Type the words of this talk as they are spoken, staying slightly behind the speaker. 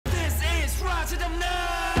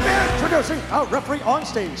Introducing our referee on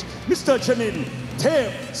stage, Mr. Chanin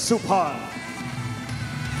Tep Supan.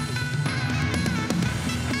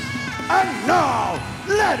 And now,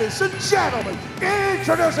 ladies and gentlemen,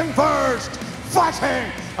 introducing first, fighting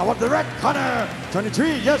out of the red corner,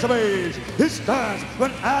 23 years of age. His stance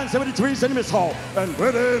 173 centimeters tall and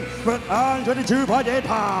weighing 122.8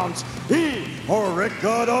 pounds. He holds a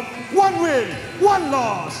record of 1 win, 1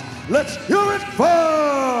 loss. Let's hear it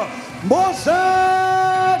for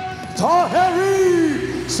Mohsen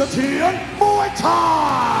Taheri, Satian Muay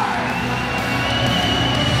Thai.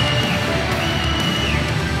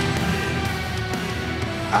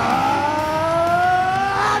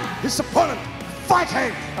 And his opponent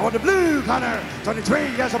fighting on the blue corner,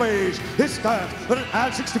 23 years of age. His stance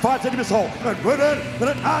 165 centimeters tall and weighing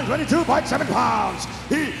 122.7 pounds.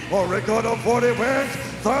 He holds a record of 40 wins,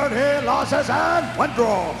 30 losses and 1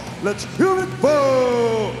 draw. Let's hear it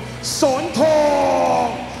for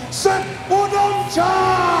Sorntong, Set Udon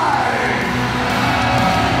Chai.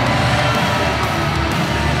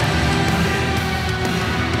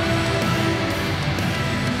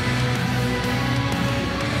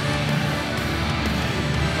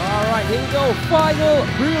 Here we go, final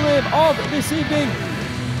prelim of this evening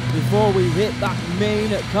before we hit that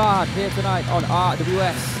main card here tonight on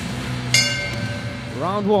RWS.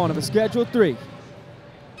 Round 1 of a scheduled 3.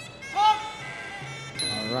 All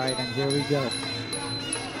right, and here we go.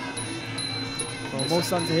 Well,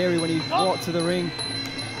 Mohsen Taheri, when he walked to the ring,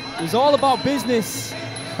 it was all about business.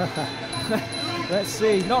 Let's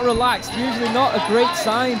see, not relaxed, usually not a great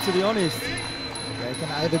sign, to be honest. Yeah, it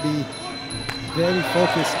can either be very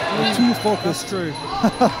focused or too focused. That's true.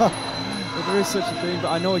 There is such a thing, but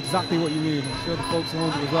I know exactly what you mean. I'm sure the folks at home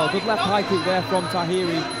do as well. Good left high kick there from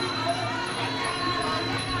Taheri.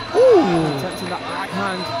 Ooh! Attempting that right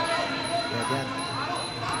hand. Yeah, again,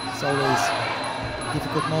 it's always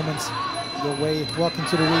difficult moments your way walking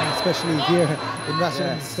to the ring, especially here in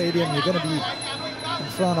Rajadamnern Stadium. You're going to be in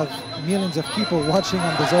front of millions of people watching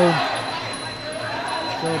on the zone.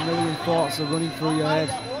 So a million thoughts are running through your head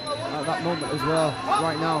at that moment as well,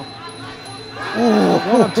 right now.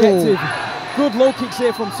 One objective. Good low kicks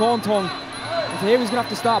here from Sorntong. And Taheri's going to have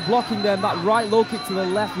to start blocking them. That right low kick to the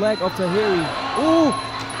left leg of Taheri. Ooh!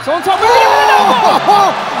 Sorntong!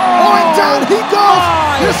 And down he goes!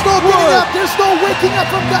 There's no getting up! There's no waking up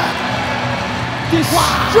from that!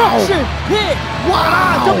 Destruction hit!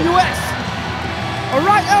 Wow! RWS! A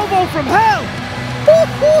right elbow from hell!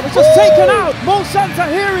 It's just taken out Mohsen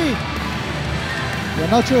Taheri! We're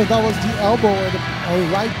not sure if that was the elbow or the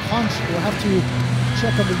right punch. We'll have to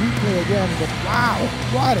check on the replay again, but wow,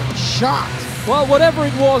 what a shot! Well, whatever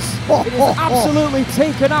it was, it is absolutely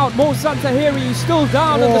taken out. Mohsen Taheri is still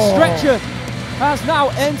down and the stretcher has now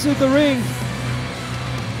entered the ring.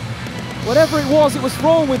 Whatever it was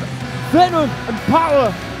thrown with venom and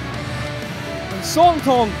power. And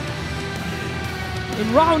Sorntong,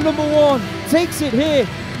 in round number 1, takes it here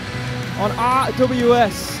on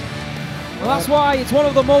RWS. Well, that's why it's one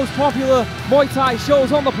of the most popular Muay Thai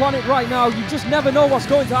shows on the planet right now. You just never know what's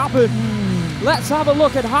going to happen. Let's have a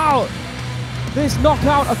look at how this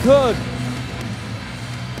knockout occurred.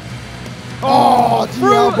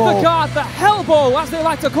 Through the guard, the elbow, as they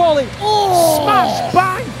like to call it. Smash,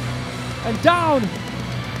 bang, and down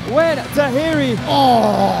went Taheri.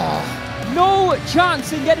 No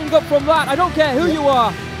chance in getting up from that. I don't care who you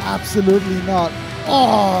are. Absolutely not.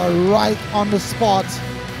 Right on the spot.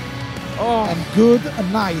 And good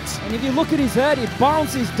night. And if you look at his head, it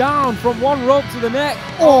bounces down from one rope to the neck.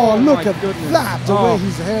 Look at that, the way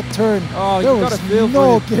his head turned. There was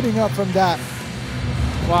no getting up from that.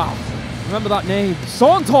 Wow. Remember that name,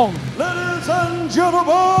 Sorntong. Ladies and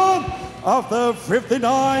gentlemen, after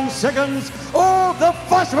 59 seconds of the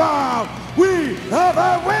first round, we have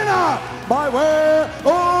a winner by way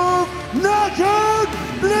of knockout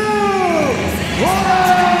blue.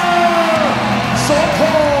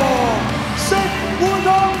 Sorntong! Set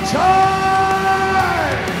Udon Chai!